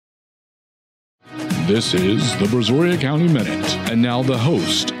This is the Brazoria County Minute. And now the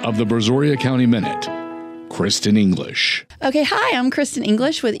host of the Brazoria County Minute, Kristen English. Okay, hi, I'm Kristen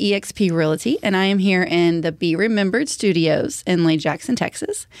English with eXp Realty, and I am here in the Be Remembered Studios in Lake Jackson,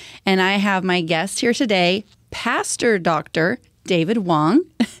 Texas. And I have my guest here today, Pastor Dr. David Wong.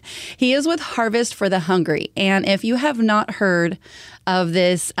 He is with Harvest for the Hungry. And if you have not heard of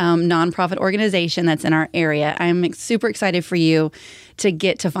this nonprofit organization that's in our area, I'm super excited for you to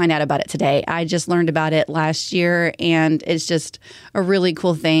get to find out about it today. I just learned about it last year, and it's just a really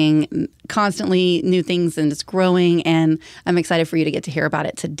cool thing. Constantly new things, and it's growing, and I'm excited for you to get to hear about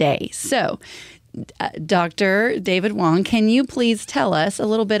it today. So, Dr. David Wong, can you please tell us a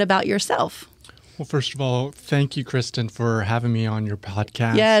little bit about yourself? Well, first of all, thank you, Kristen, for having me on your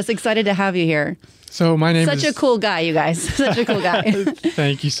podcast. Yes, excited to have you here. So my name is... Such a cool guy, you guys. Such a cool guy.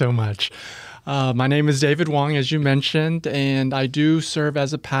 Thank you so much. My name is David Wong, as you mentioned, and I do serve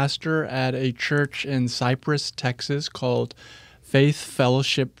as a pastor at a church in Cypress, Texas called Faith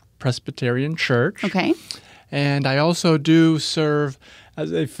Fellowship Presbyterian Church. Okay. And I also do serve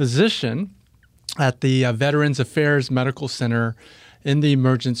as a physician at the Veterans Affairs Medical Center in the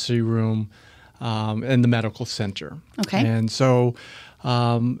emergency room in the medical center. Okay. And so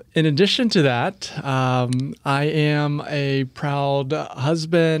in addition to that, I am a proud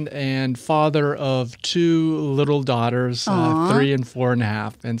husband and father of two little daughters, 3 and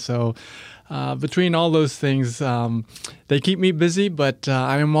 4.5. And so between all those things, they keep me busy, but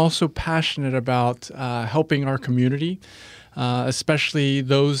I am also passionate about helping our community, especially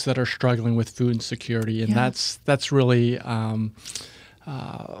those that are struggling with food insecurity. And that's really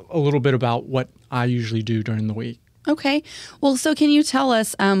a little bit about what I usually do during the week. Okay. Well, so can you tell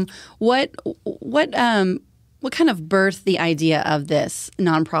us what kind of birthed the idea of this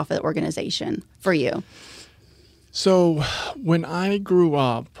nonprofit organization for you? So when I grew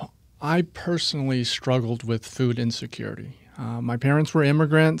up, I personally struggled with food insecurity. My parents were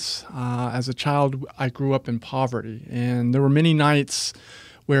immigrants. As a child, I grew up in poverty, and there were many nights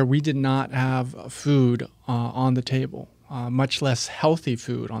where we did not have food on the table. Much less healthy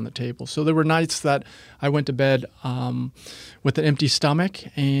food on the table. So there were nights that I went to bed with an empty stomach,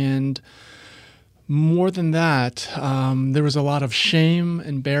 and more than that, there was a lot of shame,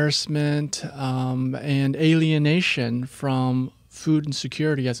 embarrassment, and alienation from food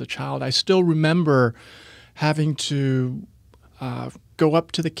insecurity as a child. I still remember having to go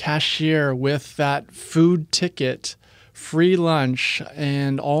up to the cashier with that food ticket, free lunch,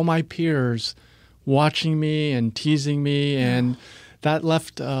 and all my peers watching me and teasing me, and that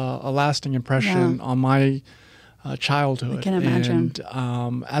left a lasting impression on my childhood. I can imagine.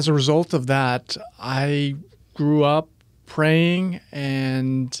 And as a result of that, I grew up praying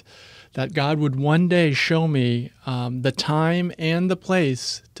and that God would one day show me the time and the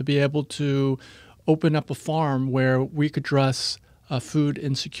place to be able to open up a farm where we could address food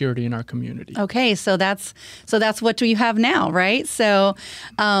insecurity in our community. Okay, so that's what you have now, right? So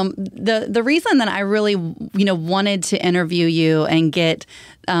the reason that I really wanted to interview you and get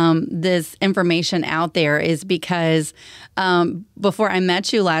this information out there is because before I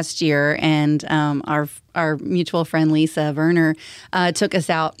met you last year, and our mutual friend Lisa Werner took us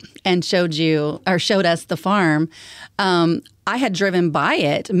out and showed us the farm. I had driven by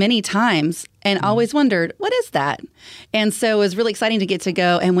it many times and always wondered, what is that? And so it was really exciting to get to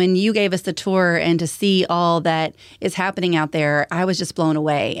go. And when you gave us the tour and to see all that is happening out there, I was just blown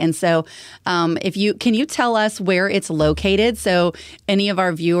away. And so can you tell us where it's located? So any of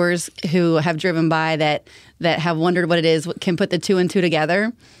our viewers who have driven by that have wondered what it is can put the two and two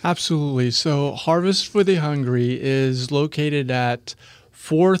together? Absolutely. So Harvest for the Hungry is located at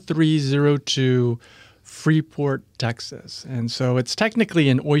 4302 Freeport, Texas. And so it's technically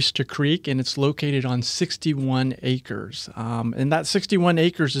in Oyster Creek, and it's located on 61 acres. And that 61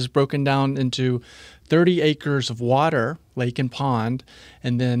 acres is broken down into 30 acres of water, lake and pond,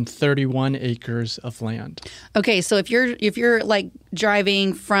 and then 31 acres of land. Okay, so if you're like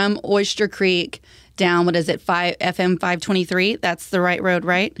driving from Oyster Creek down, what is it, FM 523? That's the right road,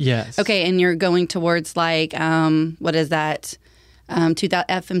 right? Yes. Okay, and you're going towards like, what is that,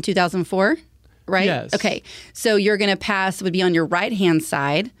 FM 2004? Right? Yes. Okay. So you're going to pass, would be on your right-hand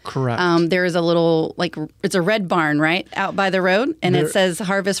side. Correct. There is a little, it's a red barn, right? Out by the road. And it says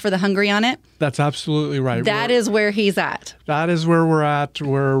Harvest for the Hungry on it. That's absolutely right. That is where he's at. That is where we're at.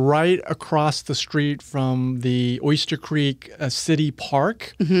 We're right across the street from the Oyster Creek City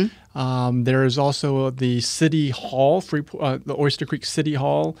Park. Mm-hmm. There is also the City Hall, the Oyster Creek City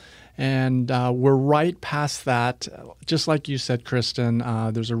Hall. And we're right past that. Just like you said, Kristen,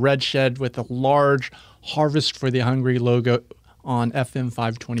 there's a red shed with a large Harvest for the Hungry logo on FM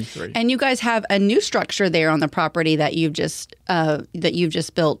 523. And you guys have a new structure there on the property that you've just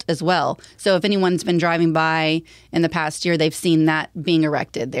built as well. So if anyone's been driving by in the past year, they've seen that being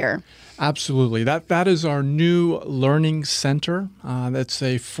erected there. Absolutely. That is our new learning center. That's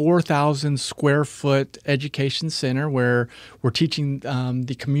a 4,000 square foot education center where we're teaching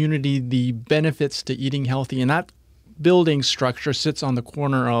the community the benefits to eating healthy. And that building structure sits on the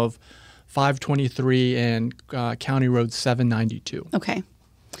corner of 523 and County Road 792. Okay.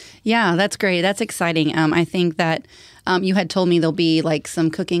 Yeah, that's great. That's exciting. I think that you had told me there'll be like some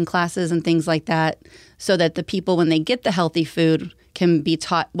cooking classes and things like that so that the people, when they get the healthy food, can be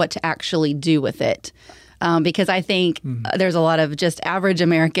taught what to actually do with it. Because I think there's a lot of just average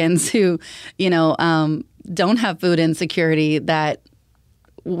Americans who, don't have food insecurity that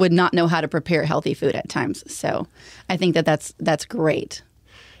would not know how to prepare healthy food at times. So I think that's great.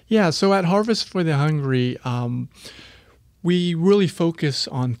 Yeah, so at Harvest for the Hungry, we really focus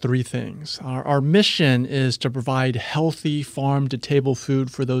on three things. Our mission is to provide healthy farm-to-table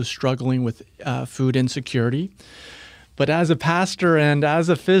food for those struggling with food insecurity. But as a pastor and as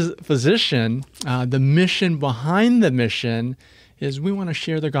a physician, the mission behind the mission is we want to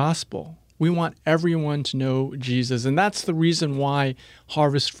share the gospel. We want everyone to know Jesus. And that's the reason why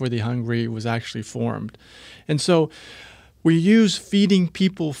Harvest for the Hungry was actually formed. And so we use feeding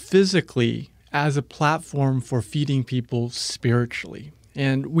people physically as a platform for feeding people spiritually.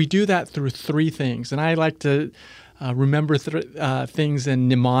 And we do that through three things. And I like to remember things in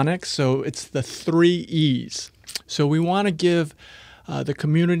mnemonics. So it's the 3 E's. So we want to give the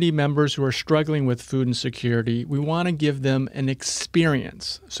community members who are struggling with food insecurity, we want to give them an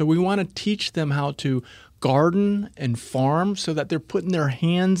experience. So we want to teach them how to garden and farm so that they're putting their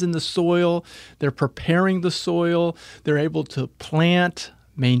hands in the soil, they're preparing the soil, they're able to plant,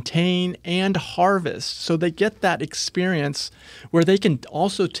 maintain, and harvest. So they get that experience where they can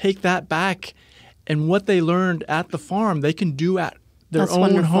also take that back and what they learned at the farm, they can do at their That's own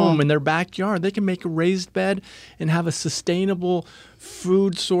wonderful. home in their backyard. They can make a raised bed and have a sustainable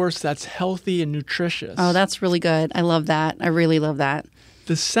food source that's healthy and nutritious. Oh, that's really good. I love that. I really love that.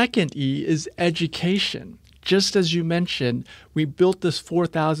 The second E is education. Just as you mentioned, we built this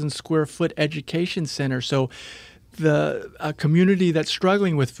 4,000 square foot education center. So the community that's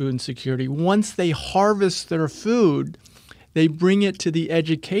struggling with food insecurity, once they harvest their food, they bring it to the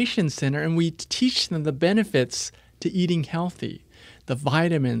education center and we teach them the benefits to eating healthy. The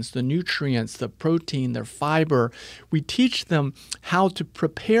vitamins, the nutrients, the protein, their fiber. We teach them how to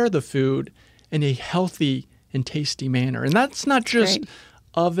prepare the food in a healthy and tasty manner. And that's not just Great.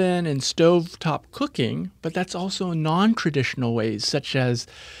 oven and stovetop cooking, but that's also in non-traditional ways, such as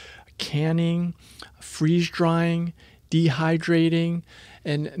canning, freeze drying, dehydrating,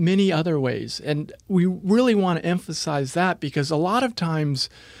 and many other ways. And we really want to emphasize that because a lot of times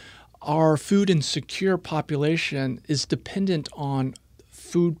our food insecure population is dependent on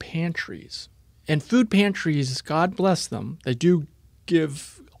food pantries. And food pantries, God bless them, they do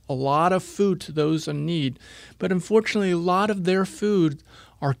give a lot of food to those in need. But unfortunately, a lot of their food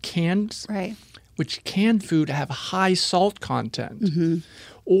are canned, Right. which canned food have high salt content.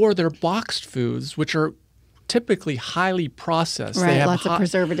 Or they're boxed foods, which are typically highly processed. Right. They have Lots of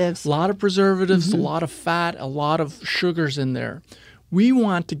preservatives. a lot of preservatives, a lot of fat, a lot of sugars in there. We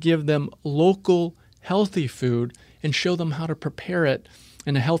want to give them local, healthy food and show them how to prepare it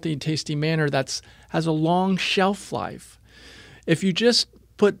in a healthy and tasty manner that has a long shelf life. If you just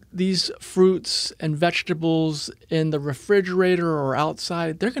put these fruits and vegetables in the refrigerator or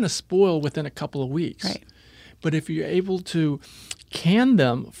outside, they're going to spoil within a couple of weeks. Right. But if you're able to can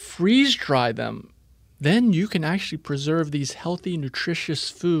them, freeze dry them, then you can actually preserve these healthy, nutritious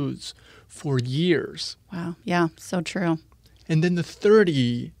foods for years. Wow. Yeah. So true. And then the third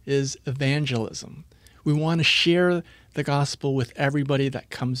E is evangelism. We want to share the gospel with everybody that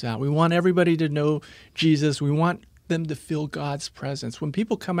comes out. We want everybody to know Jesus. We want them to feel God's presence. When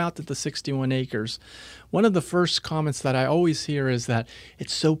people come out to the 61 acres, one of the first comments that I always hear is that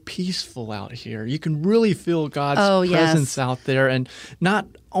it's so peaceful out here. You can really feel God's presence out there and not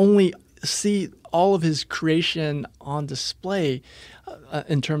only see all of his creation on display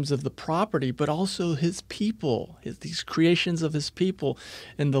in terms of the property, but also his people, these creations of his people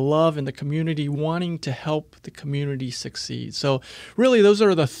and the love and the community wanting to help the community succeed. So really, those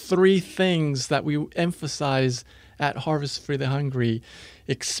are the three things that we emphasize at Harvest for the Hungry: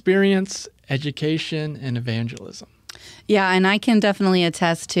 experience, education, and evangelism. Yeah, and I can definitely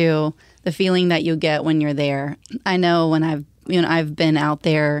attest to the feeling that you get when you're there. I know when I've been out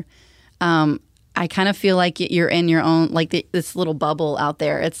there, I kind of feel like you're in your own, like this little bubble out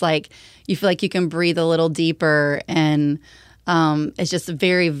there. It's like you feel like you can breathe a little deeper and it's just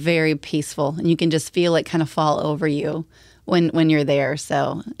very, very peaceful, and you can just feel it kind of fall over you when you're there.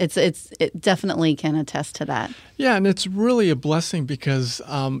 So it definitely can attest to that. Yeah, and it's really a blessing because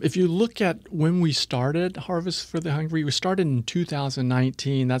if you look at when we started Harvest for the Hungry, we started in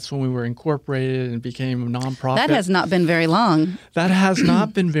 2019. That's when we were incorporated and became a nonprofit. That has not been very long. That has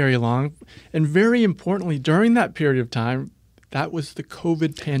not been very long. And very importantly, during that period of time, that was the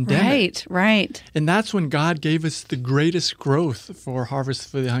COVID pandemic. Right. And that's when God gave us the greatest growth for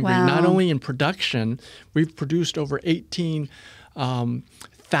Harvest for the Hungry. Wow. Not only in production, we've produced over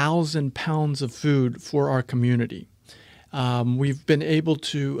 18,000 pounds of food for our community. We've been able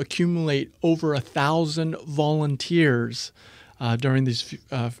to accumulate over 1,000 volunteers during these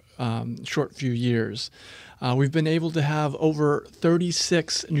short few years. We've been able to have over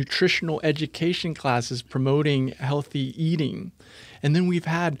 36 nutritional education classes promoting healthy eating. And then we've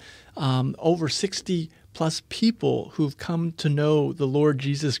had over 60 plus people who've come to know the Lord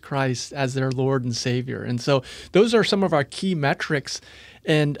Jesus Christ as their Lord and Savior. And so those are some of our key metrics.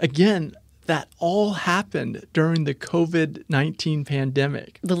 And again, that all happened during the COVID-19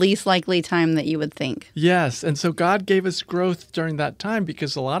 pandemic. The least likely time that you would think. Yes. And so God gave us growth during that time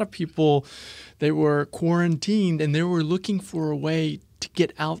because a lot of people, they were quarantined and they were looking for a way to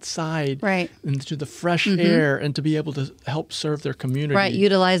get outside into the fresh air and to be able to help serve their community. Right.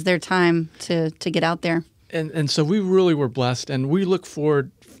 Utilize their time to get out there. And so we really were blessed, and we look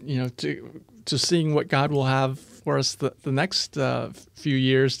forward, to seeing what God will have for us the next few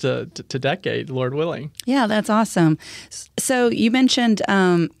years to decade, Lord willing. Yeah, that's awesome. So you mentioned,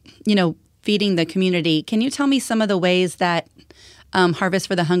 feeding the community. Can you tell me some of the ways that Harvest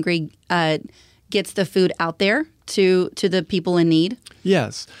for the Hungry gets the food out there to the people in need?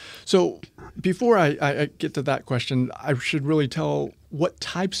 Yes. So before I get to that question, I should really tell what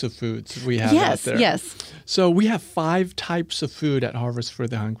types of foods we have out there. Yes. So we have 5 types of food at Harvest for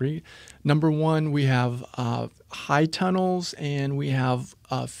the Hungry. Number 1, we have high tunnels, and we have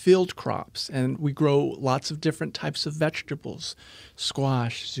field crops, and we grow lots of different types of vegetables: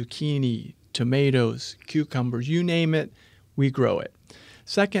 squash, zucchini, tomatoes, cucumbers, you name it, we grow it.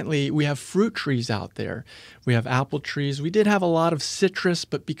 Secondly, we have fruit trees out there. We have apple trees. We did have a lot of citrus,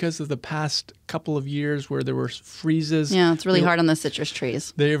 but because of the past couple of years where there were freezes. Yeah, it's really hard on the citrus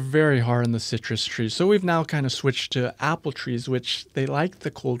trees. They're very hard on the citrus trees. So we've now kind of switched to apple trees, which they like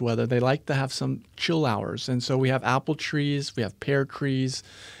the cold weather. They like to have some chill hours. And so we have apple trees, we have pear trees,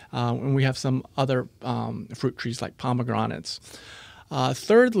 and we have some other fruit trees like pomegranates.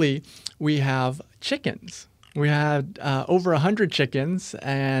 Thirdly, we have chickens. We had over 100 chickens,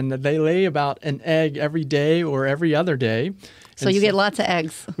 and they lay about an egg every day or every other day. So you get lots of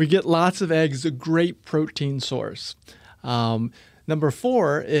eggs. We get lots of eggs, a great protein source. Number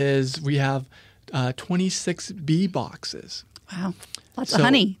 4 is we have 26 bee boxes. Wow, lots of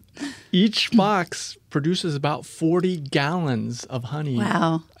honey. Each box produces about 40 gallons of honey.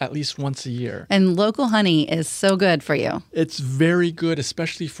 Wow. At least once a year. And local honey is so good for you. It's very good,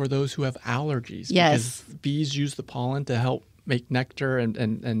 especially for those who have allergies. Yes. Because bees use the pollen to help make nectar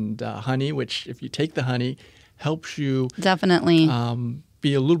and honey, which if you take the honey, helps you definitely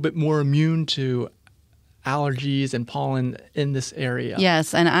be a little bit more immune to allergies and pollen in this area.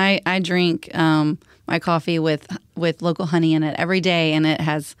 Yes, and I drink my coffee with local honey in it every day, and it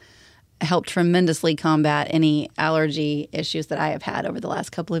has helped tremendously combat any allergy issues that I have had over the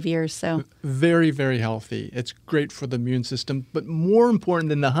last couple of years. So very, very healthy. It's great for the immune system. But more important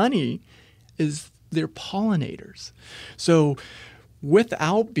than the honey is they're pollinators. So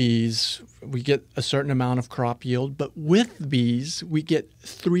without bees, we get a certain amount of crop yield, but with bees, we get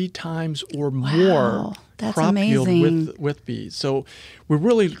 3 times or more that's crop amazing. yield with bees. So we're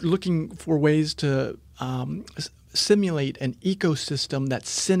really looking for ways to simulate an ecosystem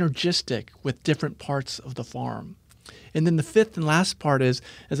that's synergistic with different parts of the farm. And then the 5th and last part is,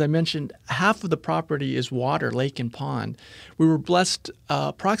 as I mentioned, half of the property is water, lake, and pond. We were blessed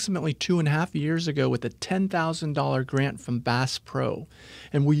approximately 2.5 years ago with a $10,000 grant from Bass Pro.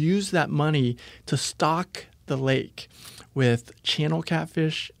 And we used that money to stock the lake with channel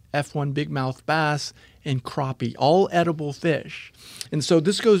catfish, F1 bigmouth bass, and crappie, all edible fish. And so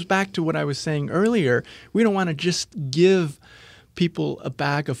this goes back to what I was saying earlier. We don't want to just give people a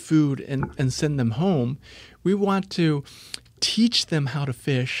bag of food and send them home. We want to teach them how to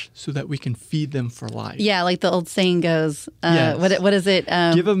fish so that we can feed them for life. Yeah, like the old saying goes, Yes. what is it?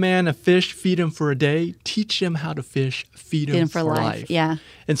 Give a man a fish, feed him for a day. Teach him how to fish, feed him for life. Yeah.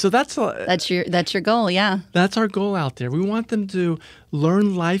 And so that's your goal, yeah. That's our goal out there. We want them to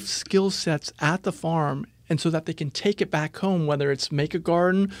learn life skill sets at the farm and so that they can take it back home, whether it's make a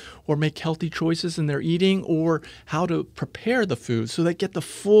garden or make healthy choices in their eating or how to prepare the food so they get the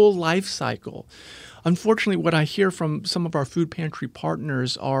full life cycle. Unfortunately, what I hear from some of our food pantry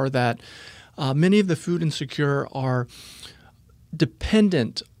partners are that many of the food insecure are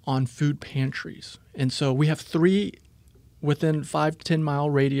dependent on food pantries. And so we have 3 within 5 to 10 mile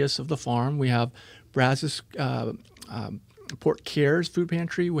radius of the farm. We have Brazos Port Cares Food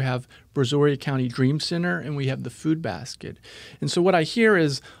Pantry, we have Brazoria County Dream Center, and we have the Food Basket. And so what I hear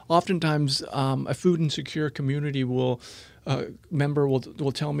is oftentimes a food insecure community member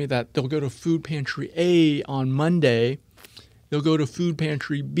will tell me that they'll go to Food Pantry A on Monday, they'll go to Food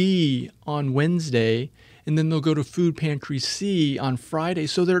Pantry B on Wednesday, and then they'll go to Food Pantry C on Friday.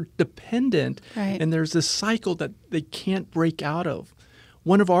 So they're dependent, right. And there's this cycle that they can't break out of.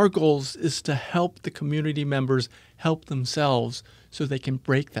 One of our goals is to help the community members help themselves so they can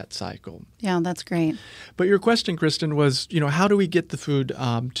break that cycle. Yeah, that's great. But your question, Kristen, was, how do we get the food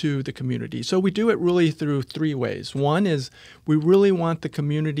to the community? So we do it really through 3 ways. One is we really want the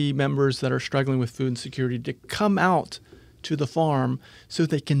community members that are struggling with food insecurity to come out to the farm so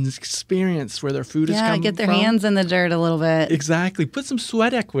they can experience where their food is coming from. Yeah, get their hands in the dirt a little bit. Exactly. Put some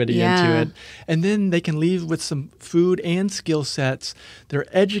sweat equity into it. And then they can leave with some food and skill sets. They're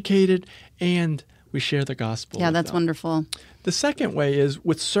educated and we share the gospel. Yeah, that's wonderful. The second way is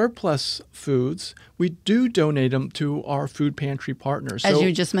with surplus foods, we do donate them to our food pantry partners. As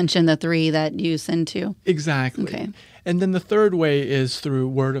you just mentioned, the 3 that you send to. Exactly. Okay. And then the third way is through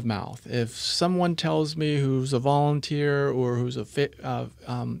word of mouth. If someone tells me who's a volunteer or who's a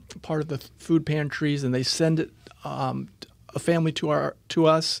part of the food pantries and they send it a family to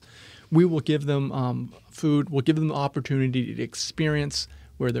us, we will give them food. We'll give them the opportunity to experience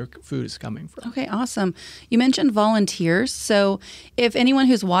where their food is coming from. Okay, awesome. You mentioned volunteers. So if anyone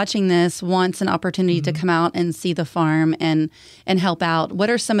who's watching this wants an opportunity to come out and see the farm and help out,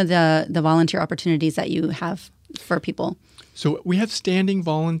 what are some of the volunteer opportunities that you have for people? So we have standing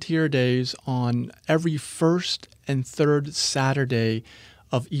volunteer days on every first and third Saturday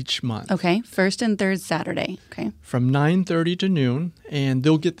of each month. Okay, first and third Saturday. Okay. From 9:30 to noon, and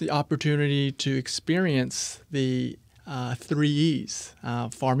they'll get the opportunity to experience the 3 E's,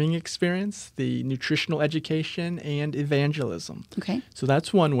 farming experience, the nutritional education, and evangelism. Okay. So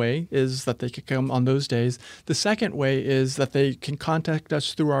that's one way, is that they can come on those days. The second way is that they can contact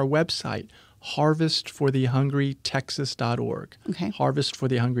us through our website, harvestforthehungrytexas.org. Okay.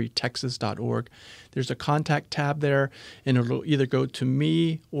 harvestforthehungrytexas.org. There's a contact tab there, and it'll either go to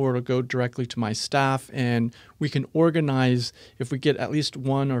me or it'll go directly to my staff, and we can organize, if we get at least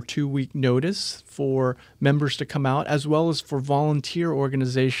 1 or 2 week notice, for members to come out, as well as for volunteer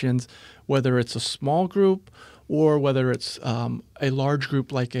organizations, whether it's a small group or whether it's a large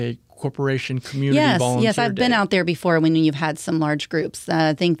group like a corporation community volunteer Yes, I've been out there before when you've had some large groups.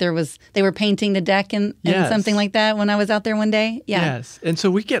 I think they were painting the deck and something like that when I was out there one day. Yeah. Yes, and so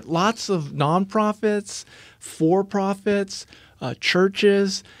we get lots of nonprofits, for-profits,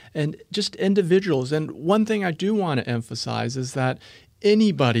 churches, and just individuals. And one thing I do want to emphasize is that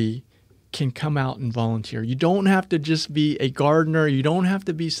anybody can come out and volunteer. You don't have to just be a gardener. You don't have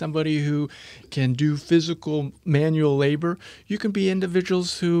to be somebody who can do physical manual labor. You can be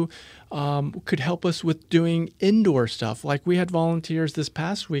individuals who could help us with doing indoor stuff. Like we had volunteers this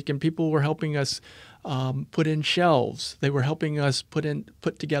past week, and people were helping us put in shelves. They were helping us put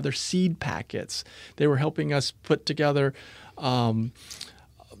together seed packets. They were helping us put together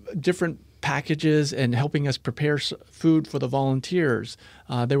different packages and helping us prepare food for the volunteers.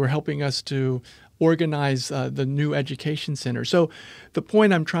 They were helping us to organize the new education center. So the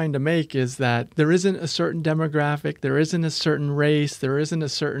point I'm trying to make is that there isn't a certain demographic, there isn't a certain race, there isn't a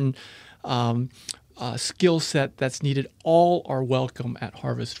certain skill set that's needed. All are welcome at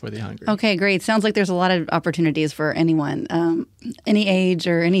Harvest for the Hungry. Okay, great. Sounds like there's a lot of opportunities for anyone, any age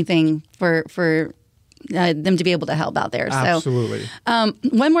or anything for them to be able to help out there. Absolutely. So,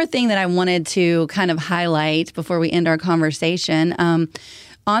 one more thing that I wanted to kind of highlight before we end our conversation,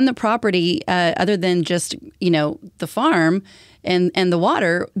 on the property, other than just, the farm and the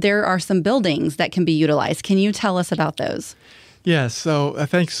water, there are some buildings that can be utilized. Can you tell us about those? Yes. So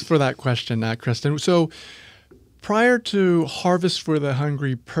thanks for that question, Kristen. So prior to Harvest for the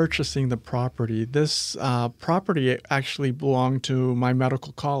Hungry purchasing the property, this property actually belonged to my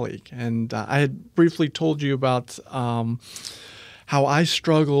medical colleague. And I had briefly told you about how I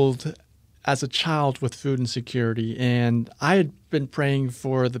struggled as a child with food insecurity. And I had been praying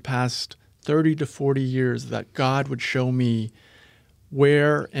for the past 30 to 40 years that God would show me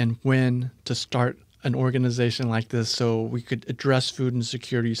where and when to start an organization like this so we could address food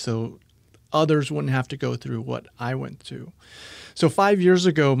insecurity, so others wouldn't have to go through what I went through. So 5 years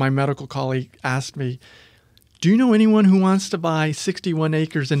ago, my medical colleague asked me, do you know anyone who wants to buy 61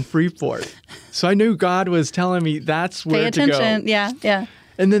 acres in Freeport? So I knew God was telling me that's where to go. Pay attention. Yeah.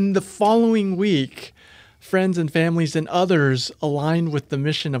 And then the following week, friends and families and others aligned with the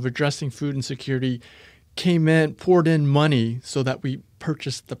mission of addressing food insecurity came in, poured in money so that we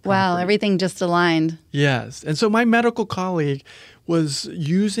purchased the property. Wow, everything just aligned. Yes. And so my medical colleague was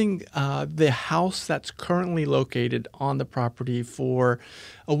using the house that's currently located on the property for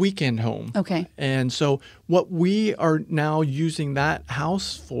a weekend home. Okay. And so what we are now using that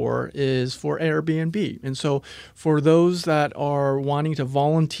house for is for Airbnb. And so for those that are wanting to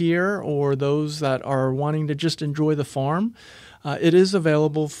volunteer or those that are wanting to just enjoy the farm, it is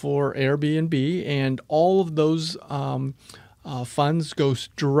available for Airbnb, and all of those funds goes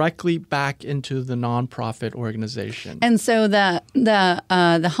directly back into the nonprofit organization. And so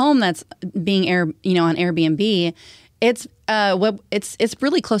the home that's being on Airbnb, it's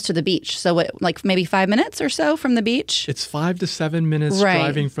really close to the beach. So like maybe 5 minutes or so from the beach. It's 5 to 7 minutes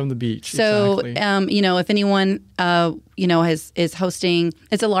driving from the beach. So exactly. If anyone is hosting,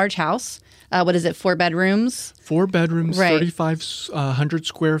 it's a large house. What is it? 4 bedrooms? 4 bedrooms, right. 3,500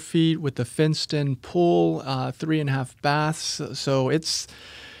 square feet with a fenced-in pool, 3.5 baths. So it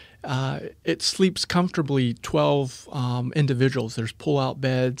sleeps comfortably 12 individuals. There's pull-out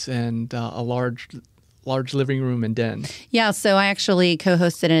beds and a large living room and den. Yeah. So I actually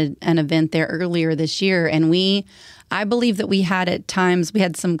co-hosted an event there earlier this year, and I believe that we had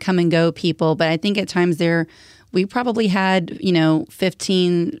some come and go people, but I think at times we probably had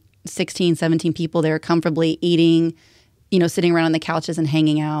 15. 16, 17 people there comfortably eating, sitting around on the couches and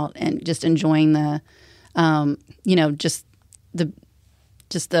hanging out and just enjoying the yard,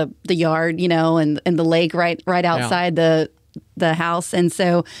 and the lake right outside the house. And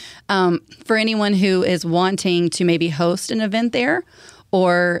so for anyone who is wanting to maybe host an event there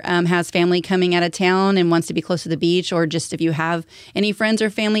or has family coming out of town and wants to be close to the beach, or just if you have any friends or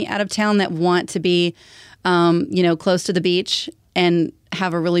family out of town that want to be, close to the beach and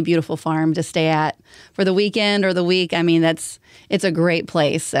have a really beautiful farm to stay at for the weekend or the week. I mean, it's a great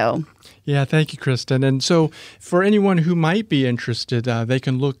place. So, yeah, thank you, Kristen. And so for anyone who might be interested, they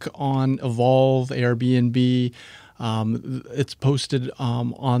can look on Evolve, Airbnb. It's posted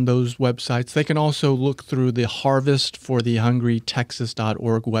on those websites. They can also look through the Harvest for the Hungry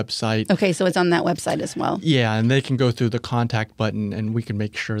Texas.org website. Okay, so it's on that website as well. Yeah, and they can go through the contact button, and we can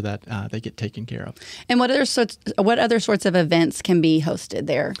make sure that they get taken care of. And what other sorts of events can be hosted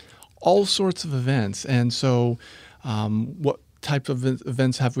there? All sorts of events. And so what type of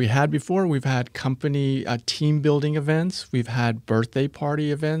events have we had before? We've had company team building events. We've had birthday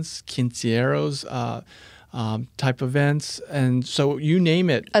party events, quinceañeros, type events. And so you name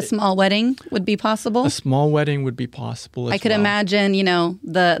it. A small wedding would be possible? A small wedding would be possible as well. I could imagine,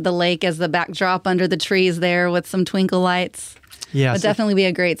 the lake as the backdrop under the trees there with some twinkle lights. Yes. Would definitely be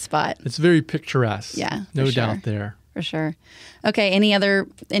a great spot. It's very picturesque. Yeah. No doubt there. For sure. Okay.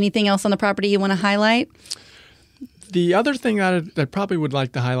 Anything else on the property you want to highlight? The other thing that I probably would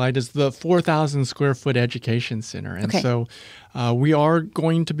like to highlight is the 4,000 square foot education center. And so we are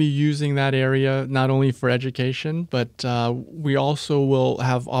going to be using that area not only for education, but we also will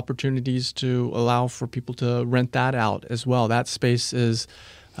have opportunities to allow for people to rent that out as well. That space is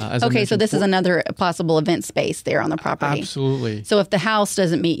so this is another possible event space there on the property. Absolutely. So if the house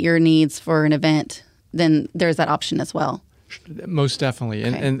doesn't meet your needs for an event, then there's that option as well. Most definitely.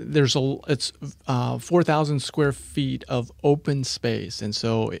 Okay. And it's 4,000 square feet of open space. And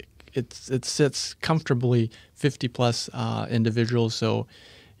so it sits comfortably 50 plus individuals. So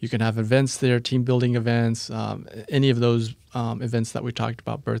you can have events there, team building events, any of those events that we talked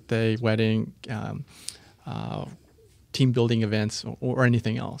about, birthday, wedding, team building events, or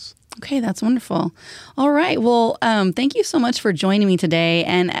anything else. Okay, that's wonderful. All right. Well, thank you so much for joining me today.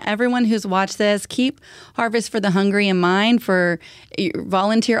 And everyone who's watched this, keep Harvest for the Hungry in mind for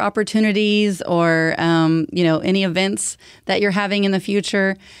volunteer opportunities or, any events that you're having in the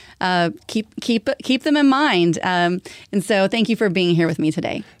future. Keep them in mind. And so thank you for being here with me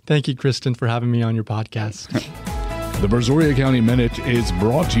today. Thank you, Kristen, for having me on your podcast. The Brazoria County Minute is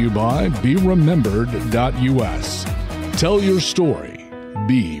brought to you by BeRemembered.us. Tell your story.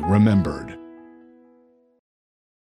 Be remembered.